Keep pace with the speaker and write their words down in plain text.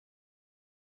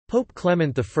Pope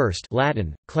Clement I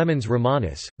Latin, Clemens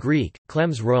Romanus, Greek,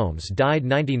 Clems Romes died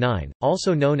 99,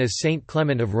 also known as Saint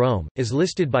Clement of Rome, is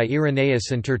listed by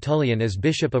Irenaeus and Tertullian as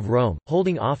Bishop of Rome,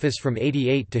 holding office from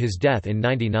 88 to his death in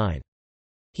 99.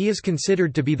 He is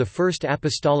considered to be the first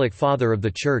apostolic father of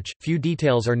the Church. Few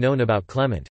details are known about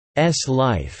Clement's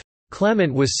life.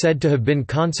 Clement was said to have been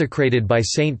consecrated by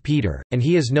Saint Peter, and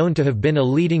he is known to have been a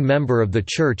leading member of the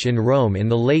Church in Rome in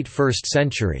the late 1st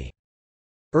century.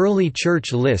 Early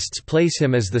church lists place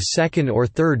him as the second or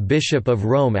third bishop of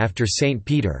Rome after Saint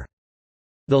Peter.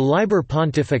 The Liber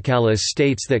Pontificalis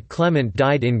states that Clement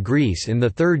died in Greece in the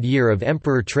 3rd year of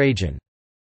Emperor Trajan's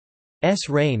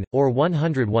reign, or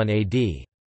 101 AD.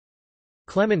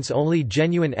 Clement's only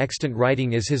genuine extant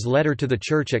writing is his letter to the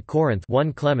church at Corinth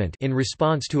 1 Clement in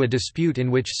response to a dispute in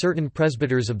which certain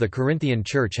presbyters of the Corinthian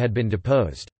church had been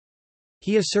deposed.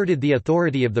 He asserted the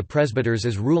authority of the presbyters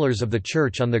as rulers of the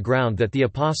church on the ground that the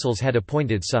apostles had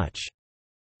appointed such.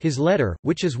 His letter,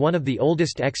 which is one of the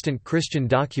oldest extant Christian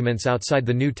documents outside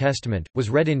the New Testament,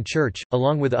 was read in church,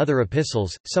 along with other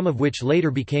epistles, some of which later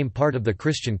became part of the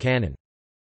Christian canon.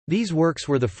 These works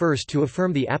were the first to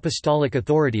affirm the apostolic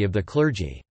authority of the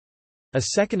clergy. A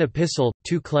second epistle,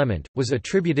 2 Clement, was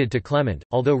attributed to Clement,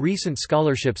 although recent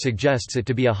scholarship suggests it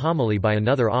to be a homily by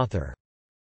another author.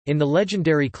 In the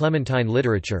legendary Clementine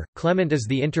literature, Clement is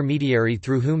the intermediary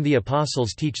through whom the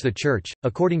apostles teach the Church.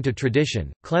 According to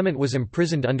tradition, Clement was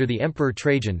imprisoned under the Emperor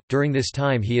Trajan. During this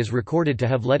time he is recorded to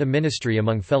have led a ministry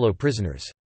among fellow prisoners.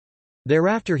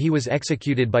 Thereafter he was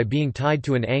executed by being tied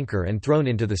to an anchor and thrown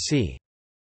into the sea.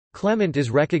 Clement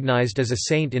is recognized as a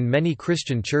saint in many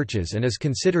Christian churches and is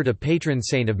considered a patron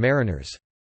saint of mariners.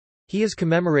 He is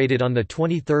commemorated on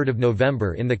 23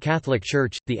 November in the Catholic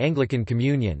Church, the Anglican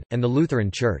Communion, and the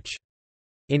Lutheran Church.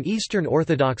 In Eastern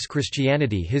Orthodox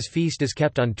Christianity his feast is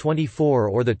kept on 24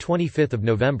 or 25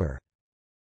 November.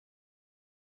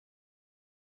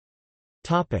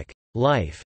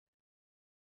 Life.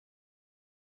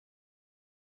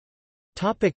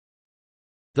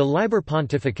 The Liber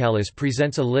Pontificalis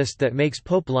presents a list that makes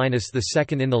Pope Linus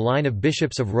II in the line of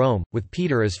bishops of Rome, with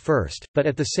Peter as first, but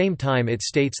at the same time it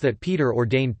states that Peter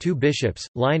ordained 2 bishops,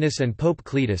 Linus and Pope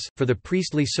Cletus, for the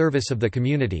priestly service of the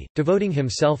community, devoting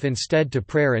himself instead to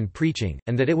prayer and preaching,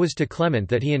 and that it was to Clement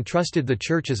that he entrusted the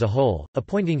Church as a whole,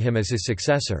 appointing him as his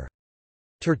successor.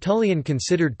 Tertullian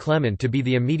considered Clement to be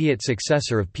the immediate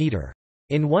successor of Peter.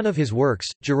 In one of his works,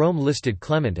 Jerome listed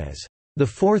Clement as the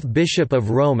 4th bishop of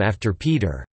Rome after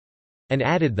Peter, and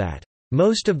added that,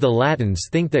 "Most of the Latins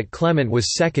think that Clement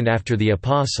was second after the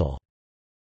apostle."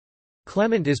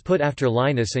 Clement is put after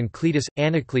Linus and Cletus.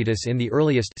 Anacletus in the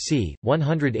earliest c.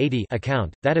 180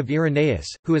 account, that of Irenaeus,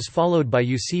 who is followed by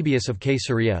Eusebius of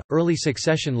Caesarea. Early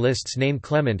succession lists name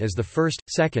Clement as the 1st,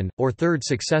 2nd, or 3rd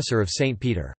successor of Saint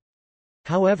Peter.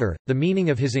 However, the meaning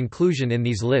of his inclusion in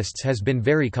these lists has been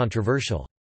very controversial.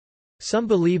 Some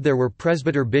believe there were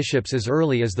presbyter bishops as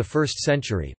early as the 1st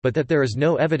century, but that there is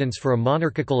no evidence for a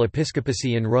monarchical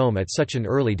episcopacy in Rome at such an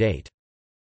early date.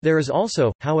 There is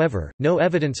also, however, no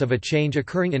evidence of a change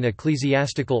occurring in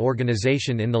ecclesiastical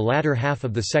organization in the latter half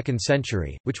of the 2nd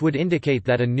century, which would indicate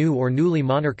that a new or newly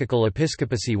monarchical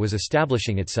episcopacy was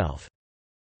establishing itself.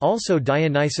 Also,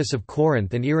 Dionysius of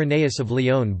Corinth and Irenaeus of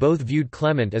Lyon both viewed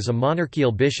Clement as a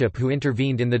monarchical bishop who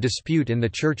intervened in the dispute in the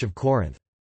Church of Corinth.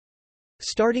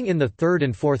 Starting in the 3rd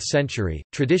and 4th century,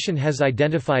 tradition has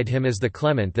identified him as the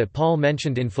Clement that Paul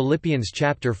mentioned in Philippians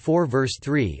chapter 4 verse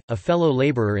 3, a fellow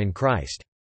laborer in Christ.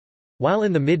 While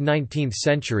in the mid-19th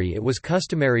century it was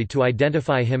customary to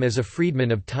identify him as a freedman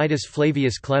of Titus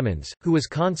Flavius Clemens, who was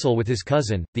consul with his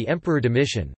cousin, the Emperor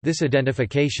Domitian, this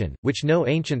identification, which no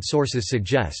ancient sources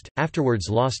suggest, afterwards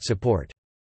lost support.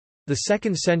 The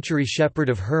 2nd-century shepherd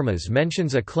of Hermas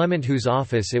mentions a Clement whose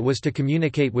office it was to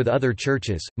communicate with other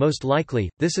churches. Most likely,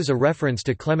 this is a reference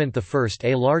to Clement I.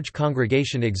 A large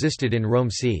congregation existed in Rome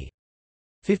c.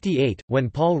 58, when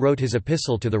Paul wrote his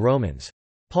epistle to the Romans.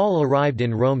 Paul arrived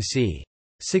in Rome c.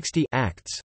 60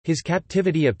 Acts. His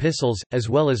captivity epistles, as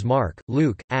well as Mark,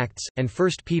 Luke, Acts, and 1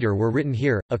 Peter were written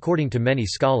here, according to many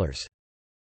scholars.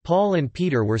 Paul and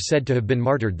Peter were said to have been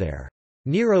martyred there.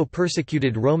 Nero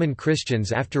persecuted Roman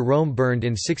Christians after Rome burned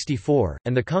in 64,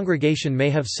 and the congregation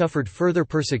may have suffered further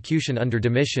persecution under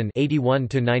Domitian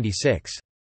 81–96.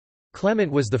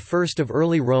 Clement was the first of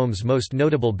early Rome's most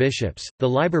notable bishops. The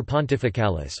Liber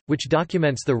Pontificalis, which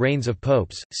documents the reigns of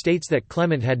popes, states that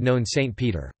Clement had known Saint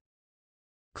Peter.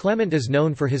 Clement is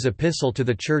known for his epistle to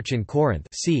the Church in Corinth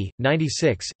c.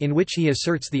 96, in which he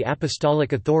asserts the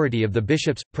apostolic authority of the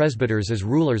bishops, presbyters as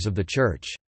rulers of the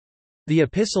Church. The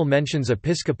epistle mentions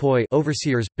episkopoi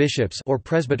overseers, bishops or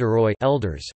presbyteroi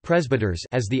elders, presbyters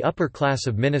as the upper class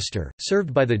of minister,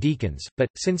 served by the deacons, but,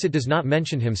 since it does not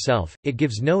mention himself, it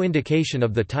gives no indication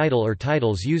of the title or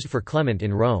titles used for Clement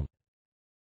in Rome.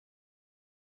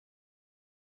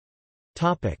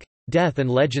 Death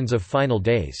and legends of final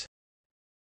days.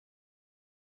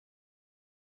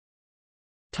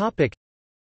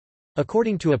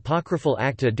 According to apocryphal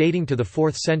acta dating to the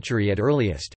 4th century at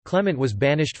earliest, Clement was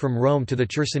banished from Rome to the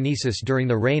Chersonesus during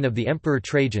the reign of the Emperor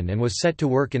Trajan and was set to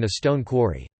work in a stone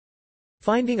quarry.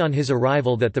 Finding on his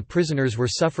arrival that the prisoners were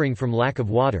suffering from lack of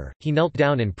water, he knelt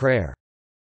down in prayer.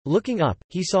 Looking up,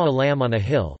 he saw a lamb on a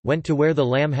hill, went to where the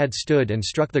lamb had stood and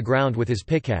struck the ground with his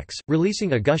pickaxe,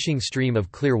 releasing a gushing stream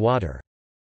of clear water.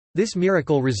 This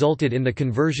miracle resulted in the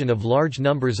conversion of large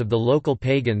numbers of the local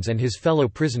pagans and his fellow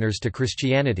prisoners to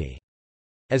Christianity.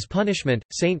 As punishment,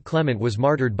 Saint Clement was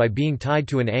martyred by being tied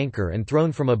to an anchor and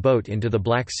thrown from a boat into the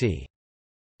Black Sea.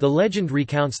 The legend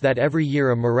recounts that every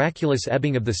year a miraculous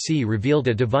ebbing of the sea revealed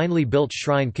a divinely built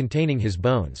shrine containing his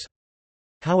bones.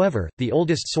 However, the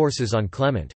oldest sources on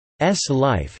Clement's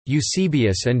life,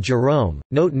 Eusebius and Jerome,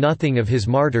 note nothing of his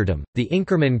martyrdom. The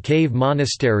Inkerman Cave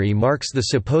Monastery marks the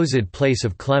supposed place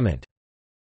of Clement's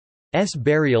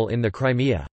burial in the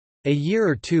Crimea. A year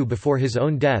or two before his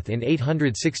own death in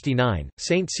 869,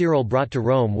 Saint Cyril brought to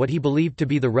Rome what he believed to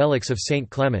be the relics of Saint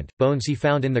Clement, bones he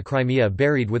found in the Crimea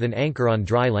buried with an anchor on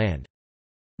dry land.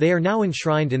 They are now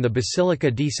enshrined in the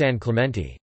Basilica di San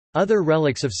Clemente. Other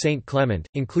relics of Saint Clement,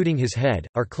 including his head,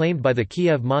 are claimed by the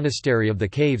Kiev Monastery of the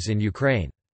Caves in Ukraine.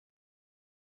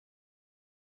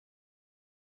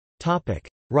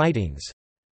 Writings.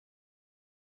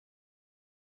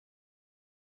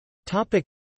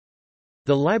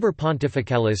 The Liber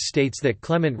Pontificalis states that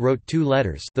Clement wrote 2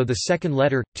 letters, though the second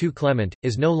letter, to Clement,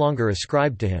 is no longer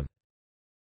ascribed to him.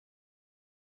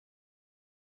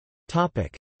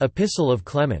 Epistle of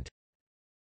Clement.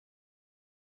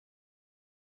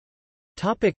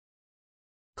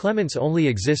 Clement's only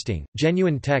existing,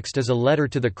 genuine text is a letter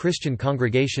to the Christian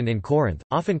congregation in Corinth,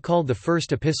 often called the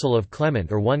First Epistle of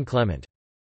Clement or 1 Clement.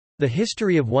 The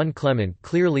history of 1 Clement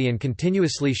clearly and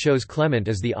continuously shows Clement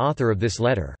as the author of this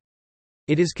letter.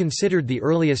 It is considered the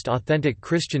earliest authentic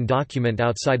Christian document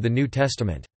outside the New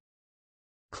Testament.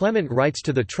 Clement writes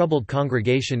to the troubled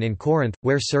congregation in Corinth,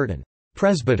 where certain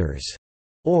presbyters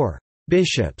or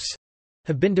bishops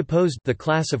have been deposed. The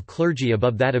class of clergy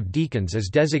above that of deacons is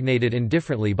designated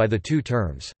indifferently by the 2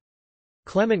 terms.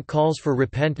 Clement calls for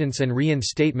repentance and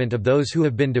reinstatement of those who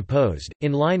have been deposed,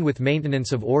 in line with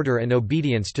maintenance of order and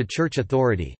obedience to church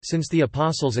authority, since the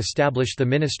apostles established the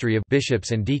ministry of bishops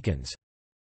and deacons.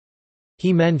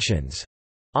 He mentions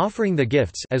offering the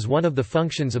gifts as one of the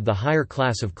functions of the higher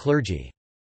class of clergy.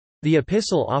 The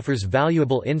epistle offers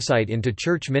valuable insight into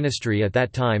church ministry at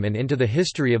that time and into the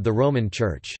history of the Roman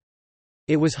Church.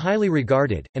 It was highly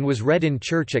regarded, and was read in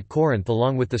church at Corinth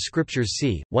along with the Scriptures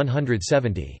c.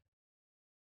 170.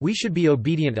 We should be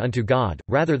obedient unto God,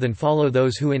 rather than follow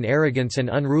those who in arrogance and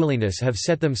unruliness have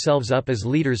set themselves up as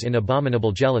leaders in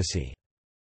abominable jealousy.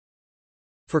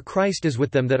 For Christ is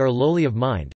with them that are lowly of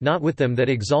mind, not with them that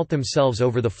exalt themselves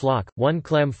over the flock. 1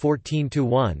 Clem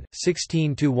 14:1,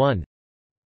 16:1.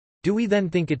 Do we then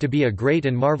think it to be a great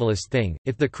and marvelous thing,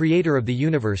 if the Creator of the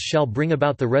universe shall bring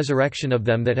about the resurrection of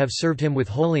them that have served him with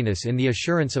holiness in the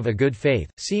assurance of a good faith,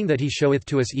 seeing that he showeth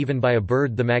to us even by a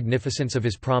bird the magnificence of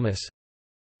his promise?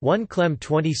 1 Clem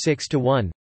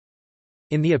 26:1.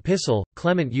 In the epistle,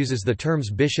 Clement uses the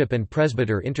terms bishop and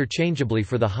presbyter interchangeably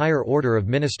for the higher order of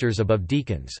ministers above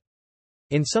deacons.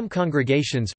 In some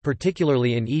congregations,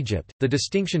 particularly in Egypt, the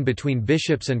distinction between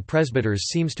bishops and presbyters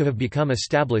seems to have become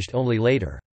established only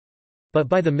later. But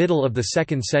by the middle of the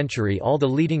 2nd century all the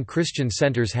leading Christian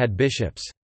centers had bishops.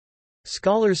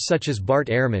 Scholars such as Bart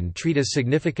Ehrman treat as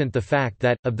significant the fact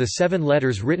that, of the 7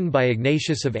 letters written by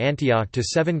Ignatius of Antioch to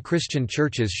 7 Christian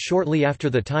churches shortly after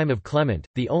the time of Clement,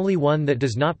 the only one that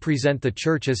does not present the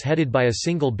church as headed by a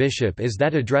single bishop is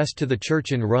that addressed to the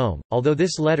church in Rome. Although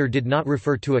this letter did not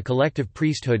refer to a collective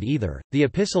priesthood either, the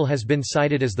epistle has been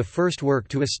cited as the first work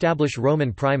to establish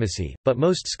Roman primacy, but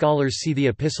most scholars see the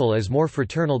epistle as more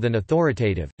fraternal than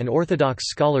authoritative, and Orthodox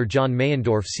scholar John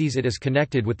Meyendorff sees it as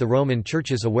connected with the Roman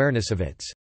Church's awareness of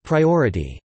its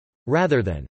priority, rather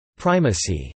than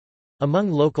primacy,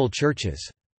 among local churches.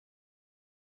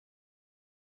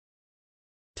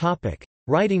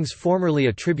 Writings formerly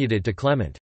attributed to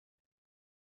Clement.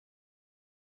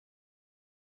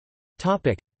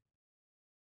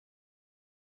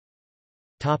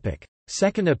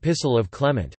 Second Epistle of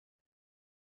Clement.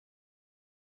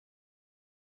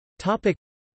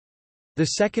 The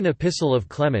The Second Epistle of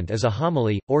Clement is a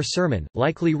homily, or sermon,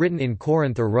 likely written in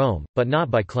Corinth or Rome, but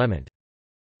not by Clement.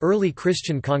 Early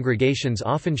Christian congregations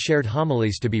often shared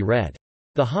homilies to be read.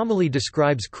 The homily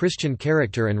describes Christian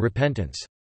character and repentance.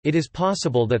 It is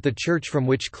possible that the church from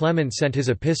which Clement sent his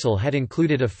epistle had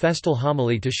included a festal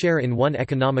homily to share in one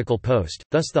economical post,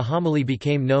 thus the homily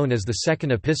became known as the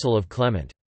Second Epistle of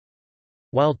Clement.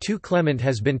 While 2 Clement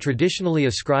has been traditionally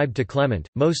ascribed to Clement,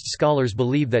 most scholars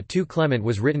believe that 2 Clement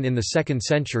was written in the 2nd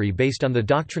century based on the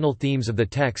doctrinal themes of the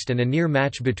text and a near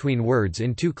match between words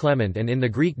in 2 Clement and in the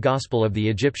Greek Gospel of the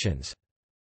Egyptians.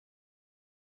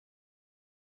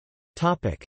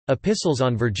 Epistles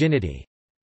on virginity.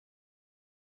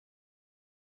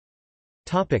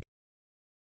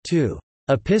 2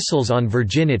 Epistles on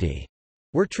virginity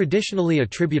were traditionally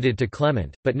attributed to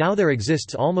Clement, but now there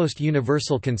exists almost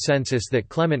universal consensus that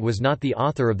Clement was not the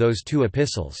author of those 2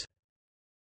 epistles.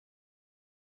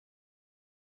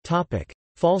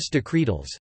 False decretals.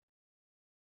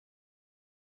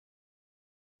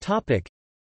 A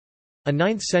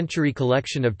 9th-century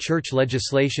collection of church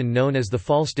legislation known as the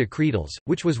False Decretals,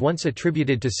 which was once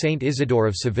attributed to Saint Isidore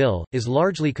of Seville, is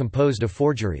largely composed of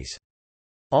forgeries.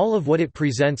 All of what it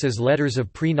presents as letters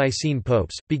of pre-Nicene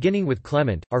popes, beginning with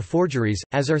Clement, are forgeries,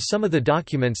 as are some of the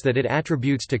documents that it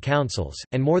attributes to councils,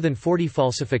 and more than 40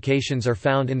 falsifications are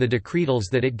found in the decretals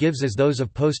that it gives as those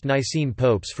of post-Nicene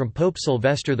popes from Pope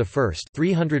Sylvester I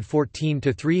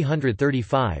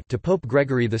 (314–335) to Pope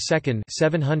Gregory II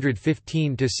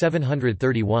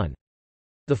 (715–731).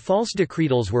 The false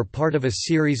decretals were part of a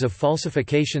series of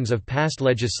falsifications of past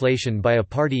legislation by a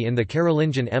party in the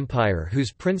Carolingian Empire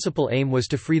whose principal aim was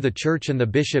to free the Church and the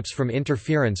bishops from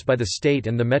interference by the state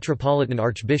and the metropolitan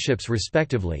archbishops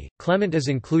respectively. Clement is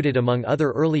included among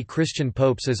other early Christian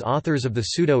popes as authors of the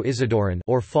Pseudo-Isidoran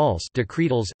or false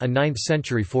decretals, a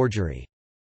 9th-century forgery.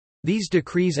 These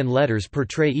decrees and letters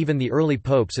portray even the early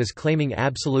popes as claiming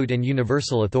absolute and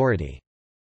universal authority.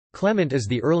 Clement is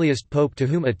the earliest pope to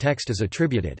whom a text is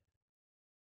attributed.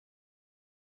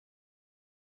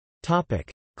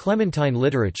 Clementine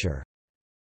literature.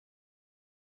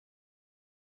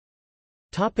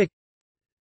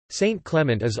 Saint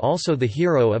Clement is also the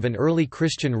hero of an early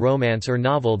Christian romance or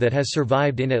novel that has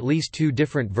survived in at least 2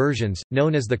 different versions,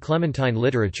 known as the Clementine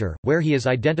literature, where he is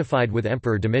identified with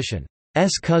Emperor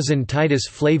Domitian's cousin Titus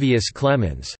Flavius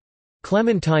Clemens.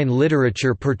 Clementine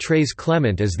literature portrays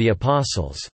Clement as the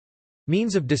apostles'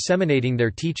 means of disseminating their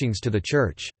teachings to the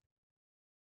Church.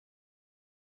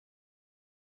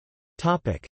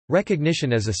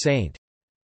 Recognition as a saint.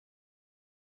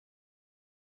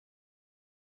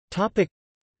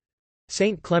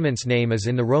 Saint Clement's name is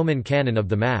in the Roman canon of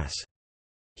the Mass.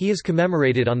 He is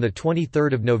commemorated on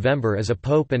 23 November as a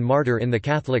pope and martyr in the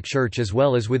Catholic Church as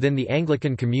well as within the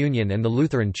Anglican Communion and the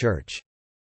Lutheran Church.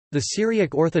 The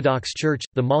Syriac Orthodox Church,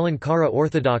 the Malankara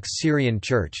Orthodox Syrian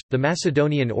Church, the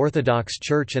Macedonian Orthodox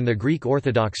Church and the Greek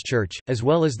Orthodox Church, as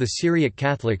well as the Syriac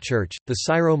Catholic Church, the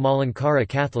Syro-Malankara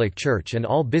Catholic Church and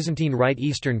all Byzantine Rite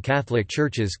Eastern Catholic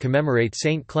churches commemorate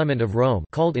Saint Clement of Rome,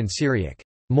 called in Syriac,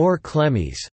 More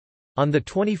Clemes. On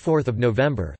 24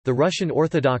 November, the Russian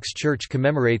Orthodox Church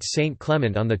commemorates Saint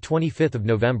Clement on 25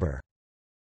 November.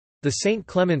 The St.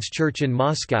 Clement's Church in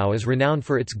Moscow is renowned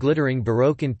for its glittering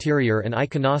Baroque interior and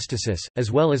iconostasis,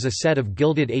 as well as a set of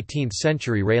gilded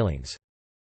 18th-century railings.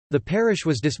 The parish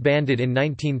was disbanded in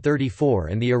 1934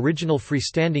 and the original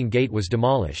freestanding gate was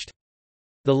demolished.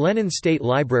 The Lenin State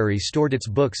Library stored its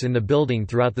books in the building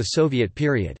throughout the Soviet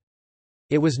period.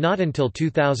 It was not until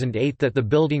 2008 that the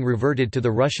building reverted to the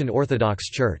Russian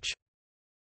Orthodox Church.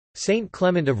 Saint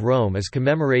Clement of Rome is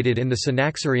commemorated in the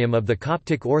Synaxarium of the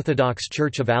Coptic Orthodox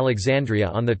Church of Alexandria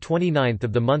on the 29th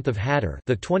of the month of Hadar,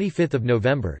 the 25th of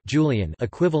November, Julian,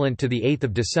 equivalent to the 8th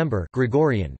of December,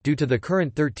 Gregorian, due to the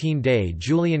current 13-day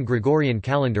Julian-Gregorian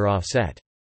calendar offset.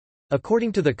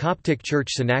 According to the Coptic Church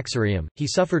Synaxarium, he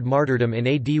suffered martyrdom in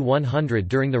AD 100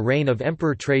 during the reign of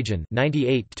Emperor Trajan,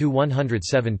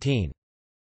 98–117.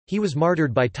 He was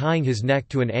martyred by tying his neck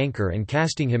to an anchor and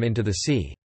casting him into the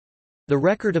sea. The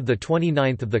record of the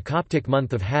 29th of the Coptic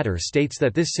month of Hadar states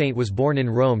that this saint was born in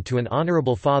Rome to an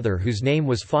honorable father whose name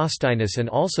was Faustinus and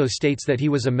also states that he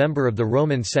was a member of the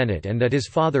Roman Senate and that his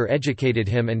father educated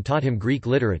him and taught him Greek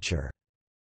literature.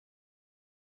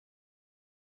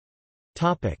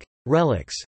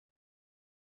 Relics.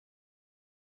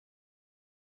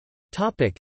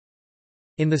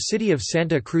 In the city of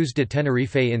Santa Cruz de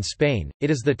Tenerife in Spain, it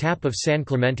is the tap of San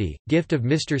Clemente, gift of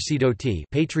Mr. Sidoti,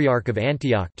 Patriarch of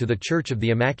Antioch, to the Church of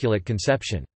the Immaculate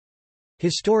Conception.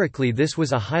 Historically, this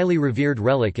was a highly revered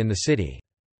relic in the city.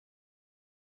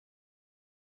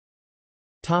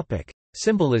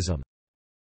 Symbolism.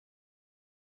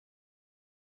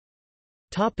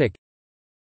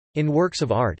 In works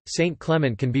of art, Saint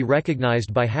Clement can be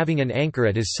recognized by having an anchor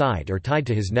at his side or tied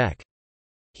to his neck.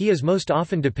 He is most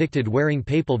often depicted wearing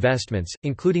papal vestments,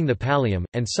 including the pallium,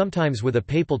 and sometimes with a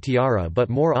papal tiara but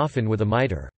more often with a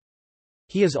mitre.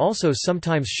 He is also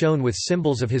sometimes shown with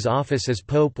symbols of his office as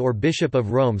Pope or Bishop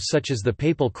of Rome, such as the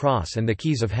Papal Cross and the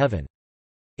Keys of Heaven.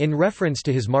 In reference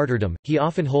to his martyrdom, he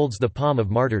often holds the palm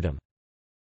of martyrdom.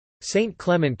 Saint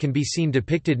Clement can be seen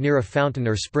depicted near a fountain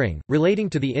or spring,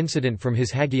 relating to the incident from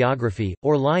his hagiography,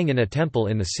 or lying in a temple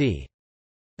in the sea.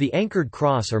 The anchored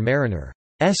cross or mariner's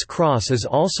cross is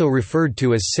also referred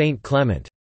to as Saint Clement's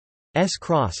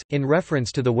cross, in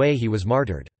reference to the way he was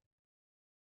martyred.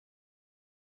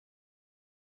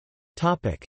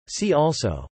 See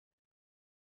also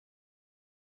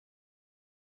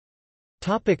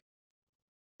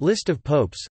List of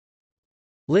popes,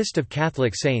 List of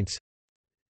Catholic saints,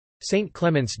 Saint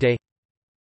Clement's Day.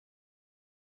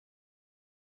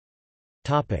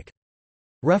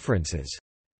 References.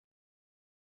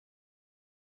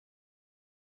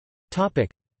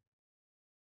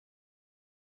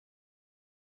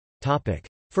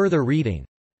 Further reading.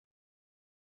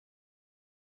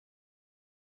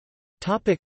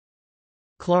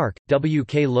 Clark, W.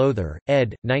 K. Lowther,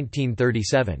 ed.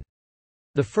 1937.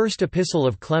 The First Epistle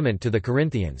of Clement to the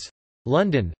Corinthians.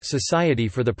 London, Society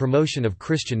for the Promotion of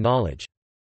Christian Knowledge.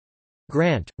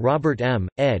 Grant, Robert M.,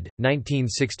 ed.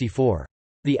 1964.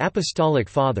 The Apostolic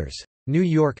Fathers. New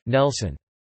York, Nelson.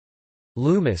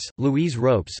 Loomis, Louise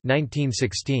Ropes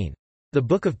 1916. The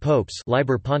Book of Popes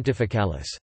Liber Pontificalis.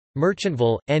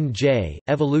 Merchantville, N.J.,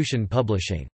 Evolution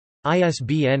Publishing.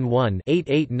 ISBN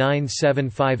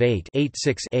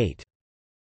 1-889758-86-8.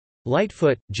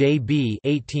 Lightfoot, J. B.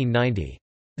 1890.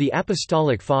 The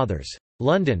Apostolic Fathers.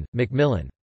 London, Macmillan.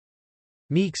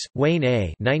 Meeks, Wayne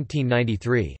A.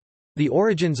 1993. The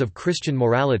Origins of Christian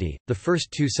Morality, The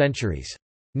First Two Centuries.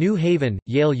 New Haven,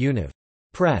 Yale Univ.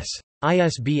 Press.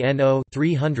 ISBN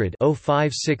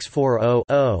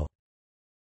 0-300-05640-0.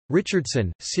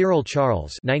 Richardson, Cyril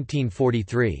Charles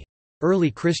 1943.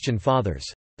 Early Christian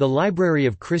Fathers. The Library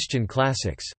of Christian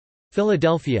Classics.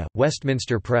 Philadelphia,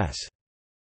 Westminster Press.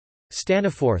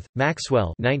 Staniforth,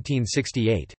 Maxwell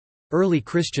 1968. Early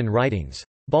Christian Writings.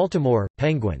 Baltimore,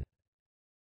 Penguin.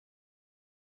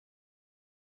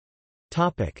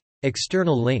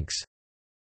 External links.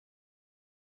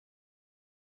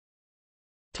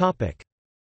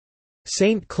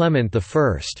 Saint Clement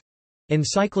I.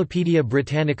 Encyclopædia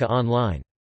Britannica Online.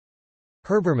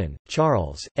 Herbermann,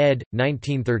 Charles, ed.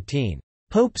 1913.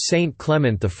 Pope Saint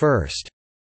Clement I.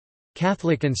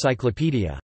 Catholic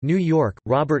Encyclopedia. New York,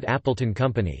 Robert Appleton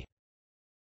Company.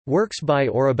 Works by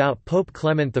or about Pope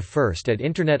Clement I at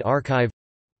Internet Archive.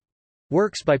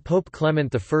 Works by Pope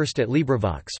Clement I at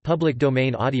LibriVox public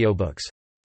domain audiobooks.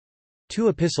 2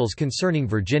 epistles concerning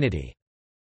virginity.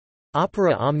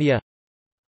 Opera Omnia.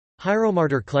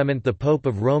 Hieromartyr Clement the Pope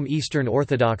of Rome, Eastern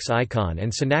Orthodox icon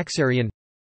and Synaxarian.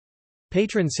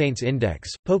 Patron Saints Index,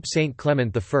 Pope Saint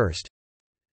Clement I.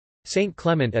 Saint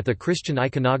Clement at the Christian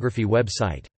Iconography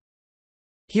website.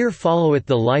 Here followeth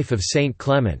the life of Saint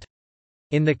Clement,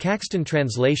 in the Caxton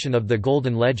translation of the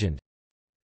Golden Legend.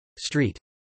 Street.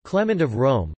 Clement of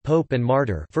Rome, Pope and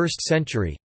Martyr 1st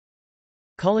century.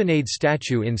 Colonnade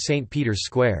statue in St. Peter's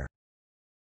Square.